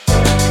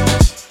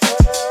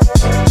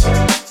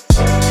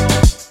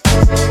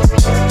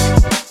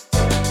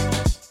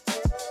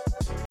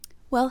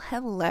Well,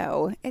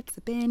 hello. It's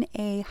been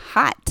a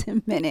hot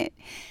minute.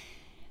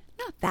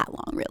 Not that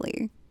long,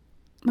 really.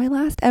 My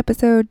last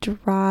episode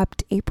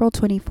dropped April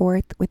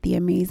 24th with the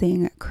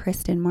amazing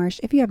Kristen Marsh.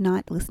 If you have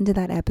not listened to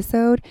that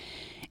episode,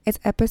 it's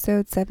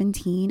episode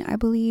 17, I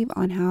believe,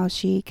 on how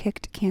she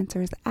kicked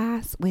cancer's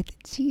ass with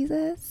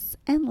Jesus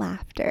and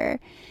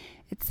laughter.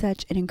 It's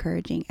such an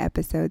encouraging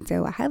episode,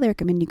 so I highly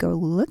recommend you go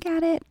look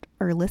at it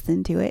or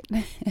listen to it.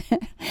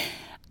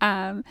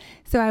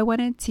 So I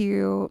wanted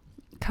to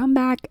come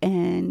back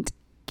and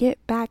get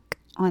back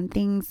on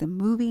things and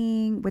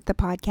moving with the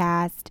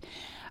podcast.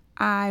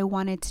 I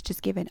wanted to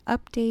just give an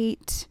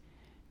update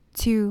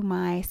to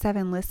my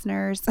 7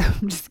 listeners.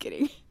 I'm just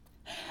kidding.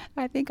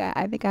 I think I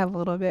have a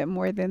little bit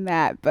more than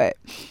that, but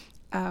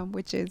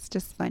which is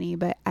just funny.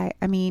 But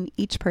I mean,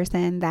 each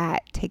person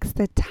that takes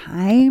the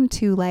time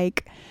to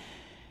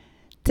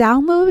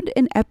download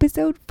an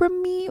episode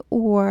from me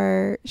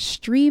or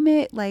stream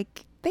it,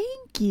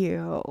 thank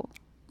you.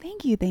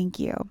 Thank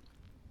you.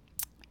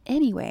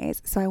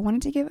 Anyways, so I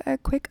wanted to give a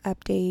quick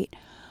update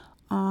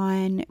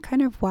on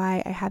kind of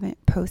why I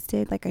haven't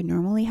posted like I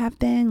normally have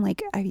been.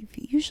 I've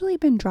usually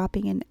been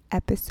dropping an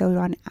episode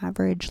on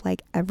average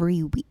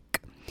every week.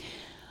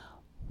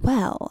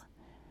 Well,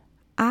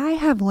 I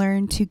have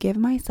learned to give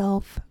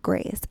myself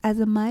grace. As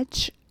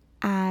much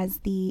as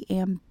the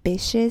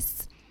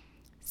ambitious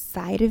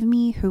side of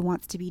me who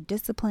wants to be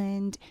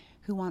disciplined,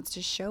 who wants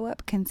to show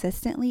up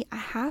consistently, I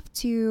have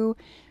to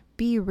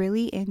be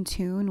really in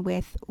tune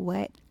with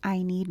what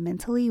I need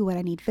mentally, what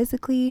I need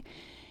physically,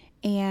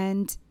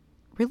 and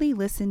really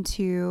listen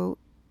to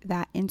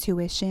that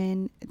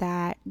intuition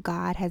that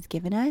God has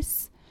given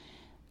us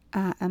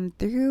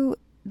through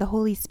the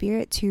Holy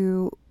Spirit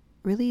to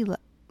really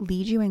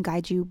lead you and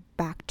guide you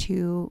back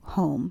to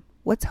home.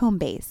 What's home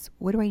base?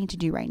 What do I need to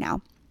do right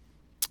now?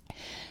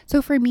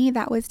 So for me,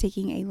 that was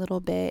taking a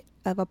little bit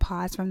of a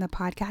pause from the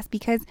podcast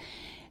because,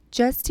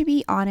 just to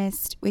be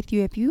honest with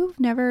you, if you've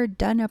never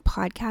done a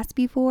podcast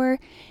before,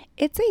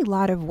 it's a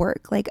lot of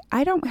work.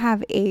 I don't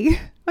have a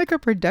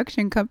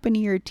production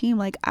company or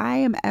team. I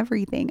am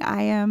everything.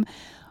 I am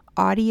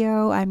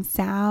audio, I'm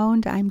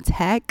sound, I'm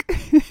tech,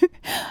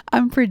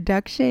 I'm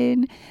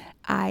production,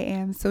 I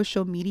am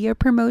social media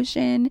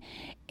promotion,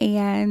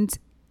 and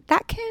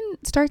that can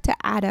start to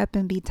add up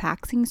and be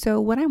taxing. So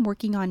what I'm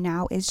working on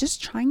now is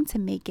just trying to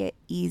make it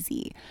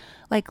easy.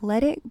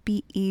 Let it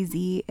be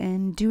easy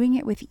and doing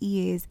it with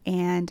ease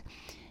and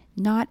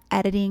not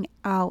editing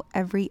out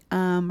every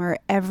or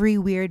every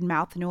weird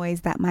mouth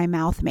noise that my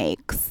mouth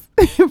makes.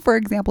 For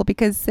example,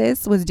 because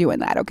sis was doing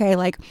that. Okay.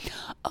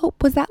 Oh,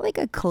 was that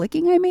a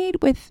clicking I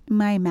made with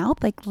my mouth?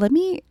 Let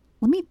me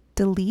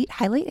delete,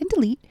 highlight and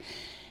delete.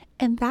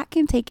 And that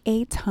can take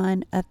a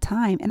ton of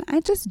time. And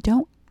I just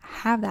don't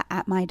have that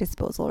at my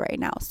disposal right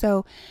now.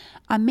 So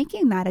I'm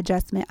making that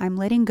adjustment. I'm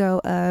letting go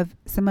of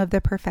some of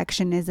the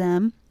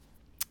perfectionism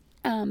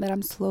that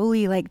I'm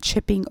slowly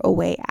chipping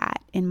away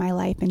at in my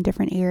life in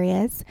different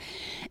areas,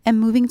 and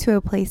moving to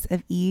a place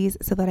of ease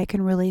so that I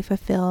can really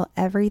fulfill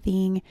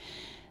everything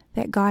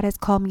that God has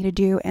called me to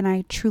do. And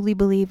I truly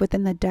believe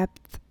within the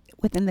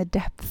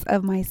depths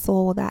of my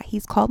soul that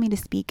He's called me to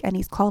speak, and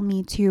He's called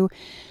me to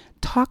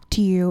talk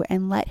to you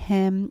and let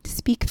Him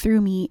speak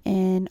through me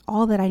in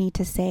all that I need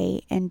to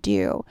say and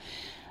do.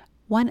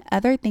 One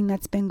other thing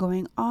that's been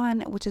going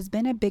on, which has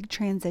been a big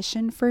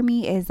transition for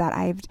me, is that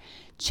I've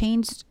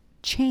changed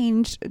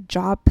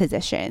job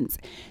positions.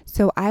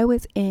 So I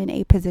was in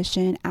a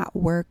position at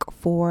work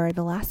for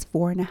the last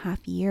 4.5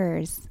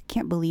 years.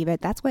 Can't believe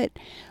it. That's what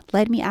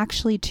led me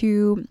actually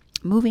to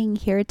moving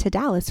here to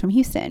Dallas from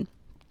Houston.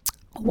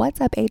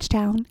 What's up,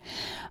 H-Town?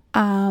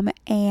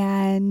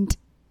 And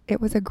it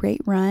was a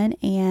great run,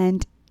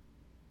 and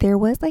there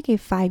was a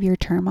 5-year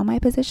term on my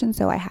position,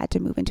 so I had to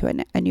move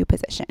into a new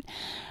position.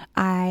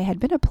 I had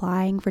been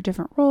applying for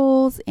different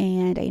roles,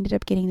 and I ended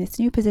up getting this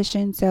new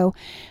position. So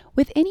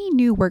with any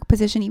new work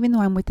position, even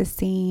though I'm with the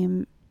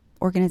same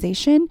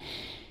organization,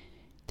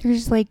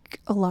 there's a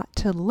lot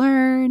to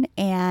learn.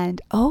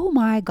 And oh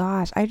my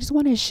gosh, I just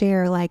want to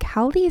share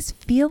how these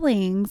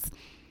feelings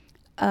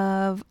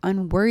of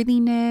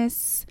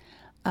unworthiness,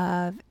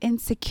 of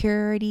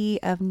insecurity,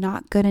 of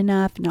not good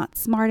enough, not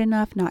smart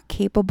enough, not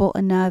capable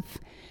enough,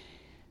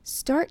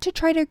 start to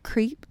try to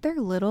creep their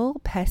little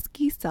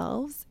pesky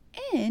selves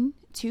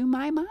into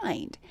my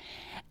mind.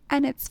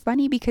 And it's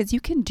funny because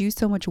you can do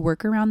so much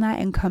work around that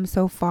and come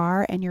so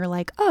far, and you're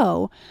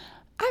oh,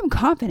 I'm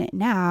confident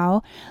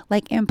now.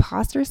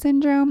 Imposter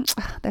syndrome,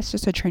 that's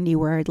just a trendy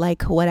word.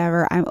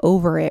 Whatever, I'm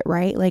over it,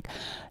 right?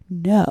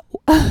 No.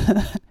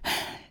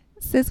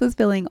 Sis was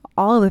feeling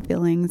all the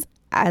feelings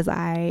as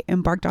I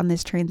embarked on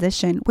this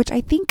transition, which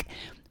I think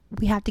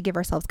we have to give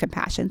ourselves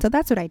compassion. So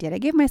that's what I did. I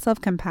gave myself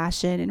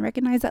compassion and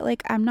recognized that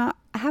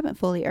I haven't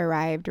fully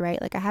arrived, right?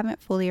 I haven't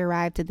fully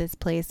arrived to this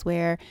place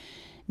where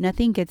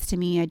nothing gets to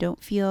me. I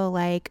don't feel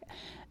like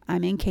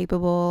I'm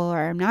incapable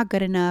or I'm not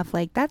good enough.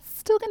 That's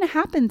still going to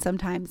happen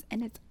sometimes,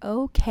 and it's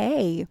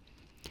okay.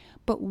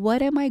 But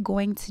what am I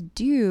going to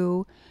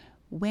do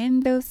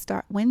when those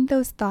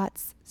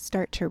thoughts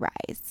start to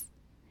rise?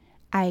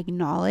 I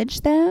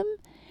acknowledge them,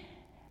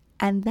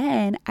 and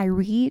then I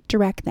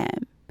redirect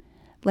them.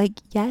 Like,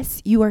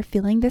 yes, you are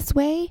feeling this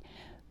way,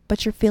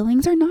 but your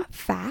feelings are not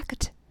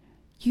fact.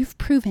 You've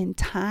proven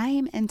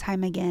time and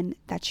time again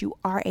that you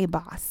are a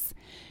boss.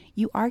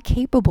 You are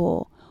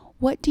capable.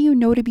 What do you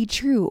know to be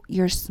true?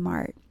 You're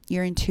smart.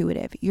 You're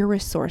intuitive. You're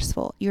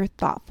resourceful. You're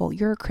thoughtful.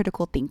 You're a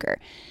critical thinker.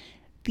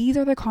 These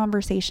are the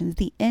conversations,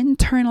 the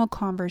internal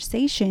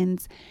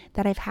conversations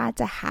that I've had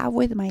to have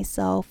with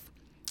myself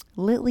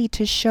lately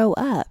to show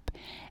up.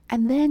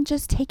 And then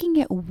just taking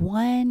it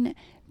one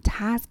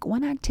task,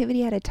 one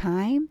activity at a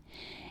time,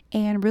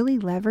 and really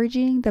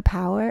leveraging the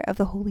power of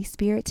the Holy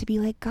Spirit to be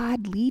like,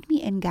 God, lead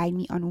me and guide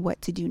me on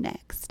what to do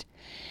next.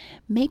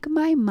 Make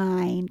my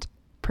mind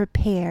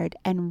prepared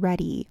and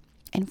ready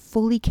and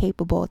fully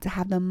capable to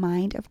have the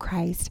mind of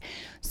Christ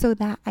so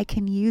that I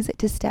can use it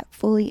to step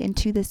fully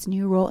into this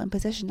new role and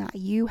position that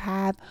you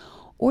have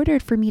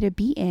ordered for me to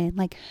be in.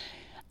 Like,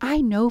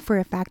 I know for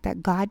a fact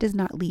that God does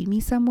not lead me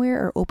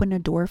somewhere or open a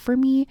door for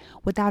me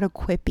without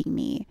equipping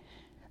me.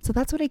 So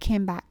that's what I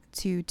came back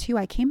to too.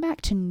 I came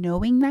back to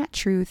knowing that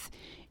truth,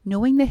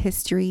 knowing the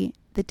history,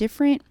 the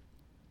different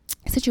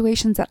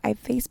situations that I've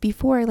faced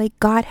before. Like,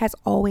 God has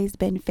always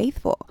been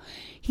faithful.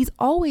 He's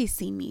always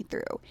seen me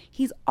through.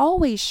 He's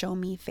always shown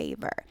me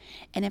favor.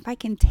 And if I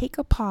can take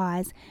a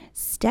pause,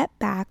 step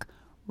back,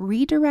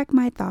 redirect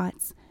my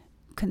thoughts,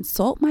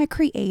 consult my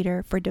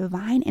Creator for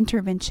divine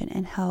intervention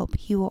and help,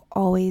 He will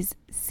always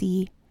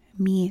see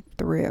me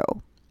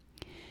through.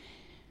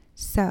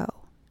 So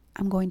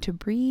I'm going to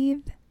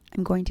breathe.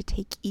 I'm going to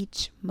take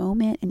each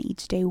moment and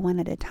each day one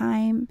at a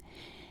time.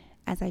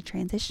 As I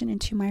transition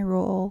into my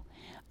role,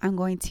 I'm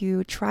going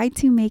to try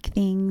to make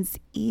things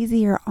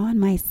easier on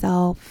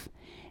myself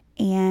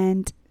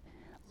and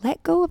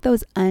let go of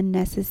those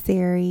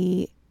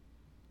unnecessary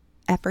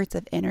efforts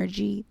of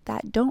energy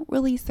that don't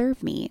really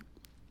serve me.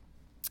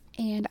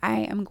 And I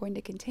am going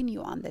to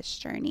continue on this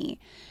journey.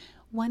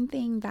 One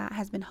thing that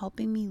has been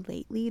helping me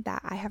lately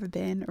that I have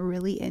been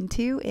really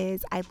into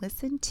is I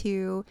listen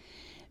to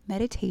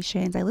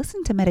meditations. I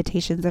listen to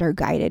meditations that are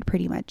guided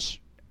pretty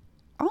much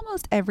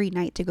almost every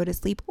night to go to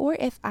sleep. Or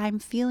if I'm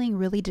feeling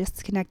really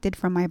disconnected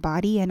from my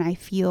body and I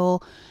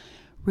feel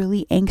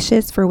really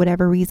anxious for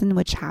whatever reason,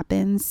 which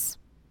happens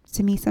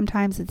to me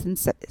sometimes,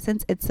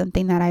 since it's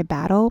something that I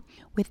battle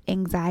with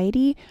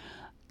anxiety,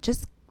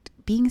 just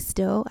being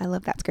still. I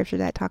love that scripture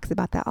that talks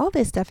about that. All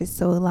this stuff is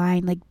so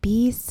aligned. Like,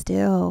 be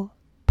still,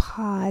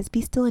 pause,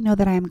 be still and know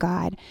that I am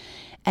God.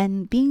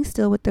 And being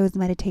still with those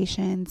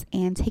meditations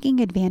and taking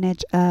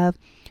advantage of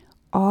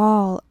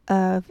all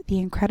of the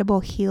incredible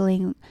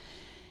healing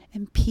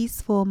and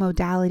peaceful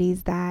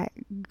modalities that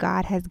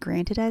God has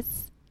granted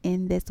us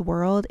in this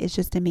world is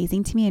just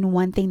amazing to me. And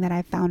one thing that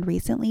I've found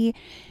recently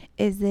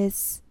is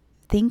this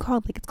thing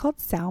called, it's called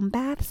sound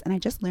baths. And I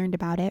just learned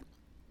about it.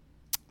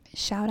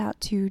 Shout out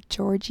to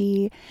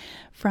Georgie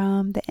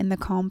from the In the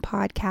Calm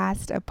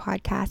podcast, a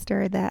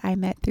podcaster that I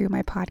met through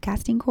my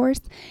podcasting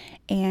course.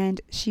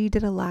 And she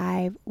did a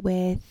live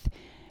with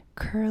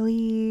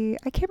Curly.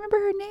 I can't remember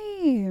her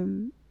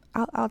name.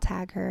 I'll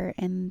tag her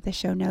in the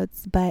show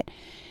notes. But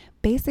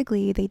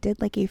basically, they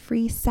did like a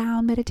free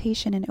sound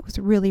meditation, and it was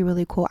really,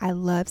 really cool. I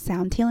love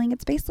sound healing.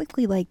 It's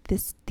basically like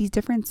these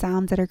different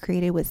sounds that are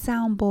created with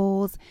sound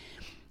bowls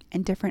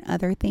and different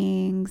other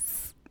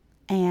things.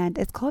 And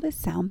it's called a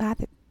sound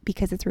bath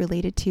because it's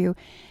related to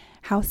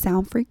how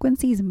sound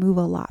frequencies move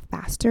a lot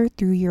faster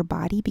through your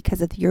body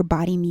because of your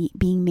body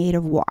being made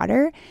of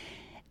water.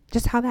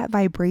 Just how that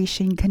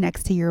vibration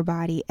connects to your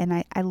body. And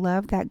I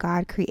love that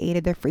God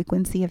created the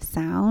frequency of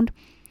sound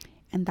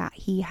and that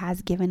He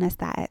has given us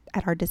that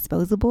at our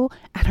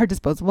disposal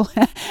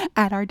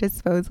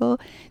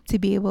to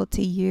be able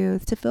to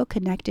use, to feel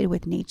connected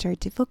with nature,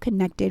 to feel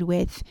connected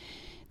with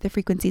the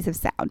frequencies of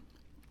sound.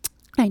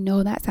 I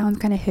know that sounds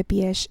kind of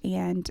hippie-ish,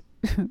 and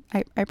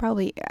I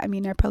probably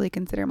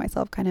consider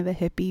myself kind of a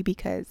hippie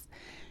because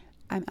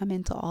I'm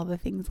into all the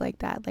things like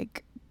that,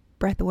 like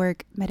breath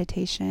work,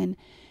 meditation,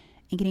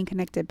 and getting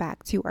connected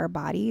back to our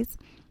bodies,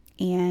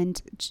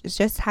 and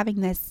just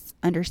having this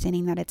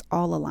understanding that it's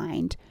all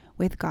aligned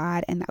with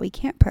God and that we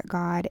can't put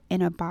God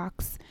in a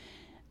box.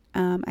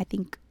 I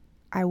think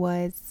I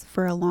was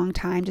for a long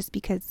time, just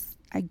because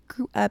I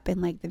grew up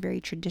in like the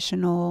very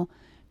traditional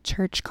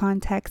church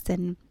context,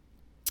 and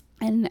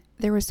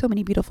there were so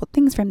many beautiful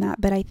things from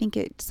that, but I think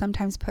it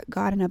sometimes put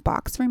God in a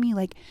box for me.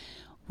 Like,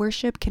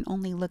 worship can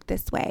only look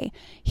this way.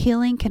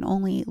 Healing can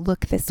only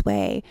look this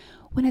way.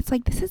 When it's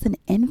like, this is an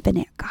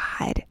infinite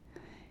God.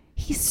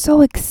 He's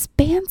so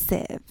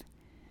expansive.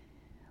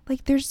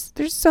 Like, there's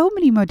so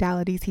many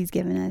modalities He's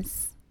given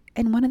us.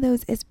 And one of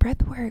those is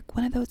breath work.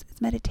 One of those is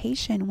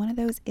meditation. One of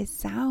those is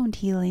sound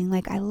healing.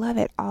 Like, I love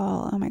it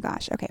all. Oh my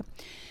gosh. Okay.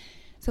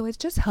 So it's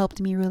just helped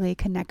me really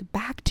connect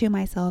back to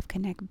myself,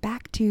 connect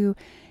back to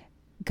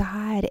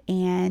God,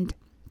 and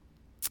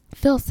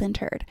feel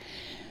centered.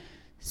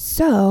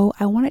 So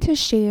I wanted to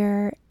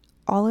share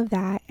all of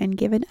that and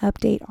give an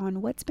update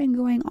on what's been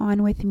going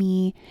on with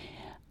me.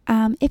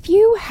 If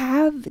you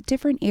have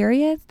different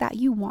areas that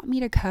you want me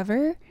to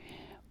cover,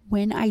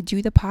 when I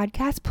do the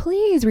podcast,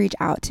 please reach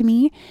out to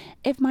me.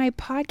 If my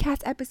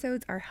podcast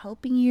episodes are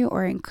helping you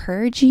or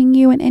encouraging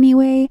you in any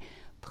way,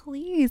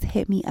 please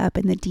hit me up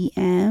in the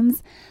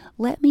DMs.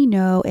 Let me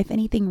know if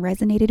anything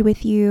resonated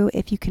with you,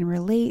 if you can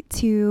relate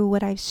to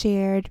what I've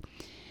shared.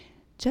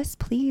 Just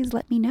please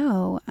let me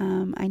know.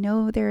 I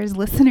know there's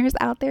listeners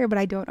out there, but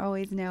I don't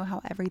always know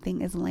how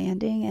everything is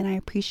landing. And I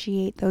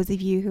appreciate those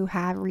of you who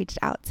have reached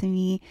out to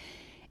me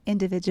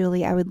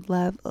individually. I would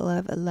love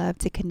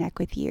to connect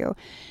with you.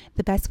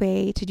 The best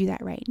way to do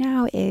that right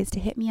now is to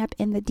hit me up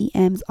in the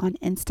DMs on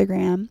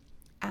Instagram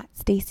at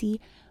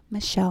Stacey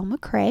Michelle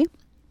McCray.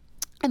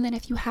 And then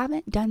if you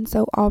haven't done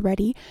so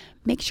already,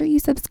 make sure you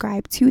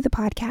subscribe to the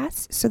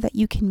podcast so that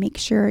you can make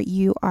sure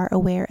you are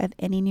aware of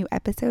any new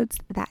episodes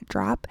that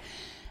drop.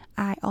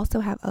 I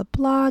also have a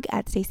blog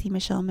at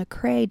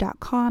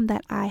stacymichelle.mccray.com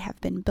that I have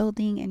been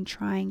building and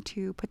trying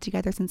to put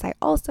together, since I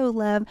also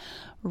love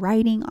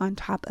writing on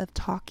top of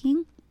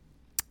talking.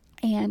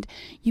 And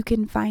you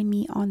can find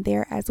me on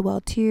there as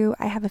well too.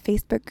 I have a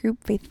Facebook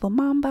group, Faithful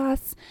Mom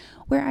Boss,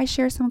 where I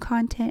share some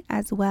content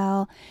as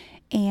well.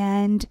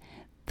 And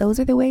those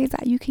are the ways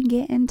that you can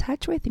get in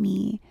touch with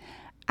me.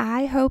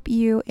 I hope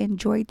you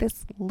enjoyed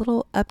this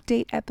little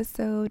update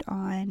episode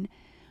on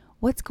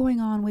what's going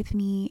on with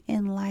me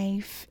in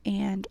life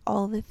and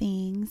all the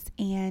things.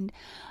 And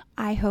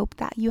I hope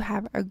that you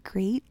have a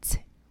great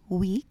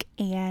week,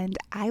 and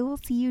I will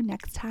see you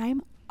next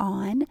time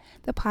on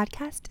the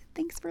podcast.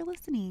 Thanks for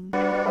listening.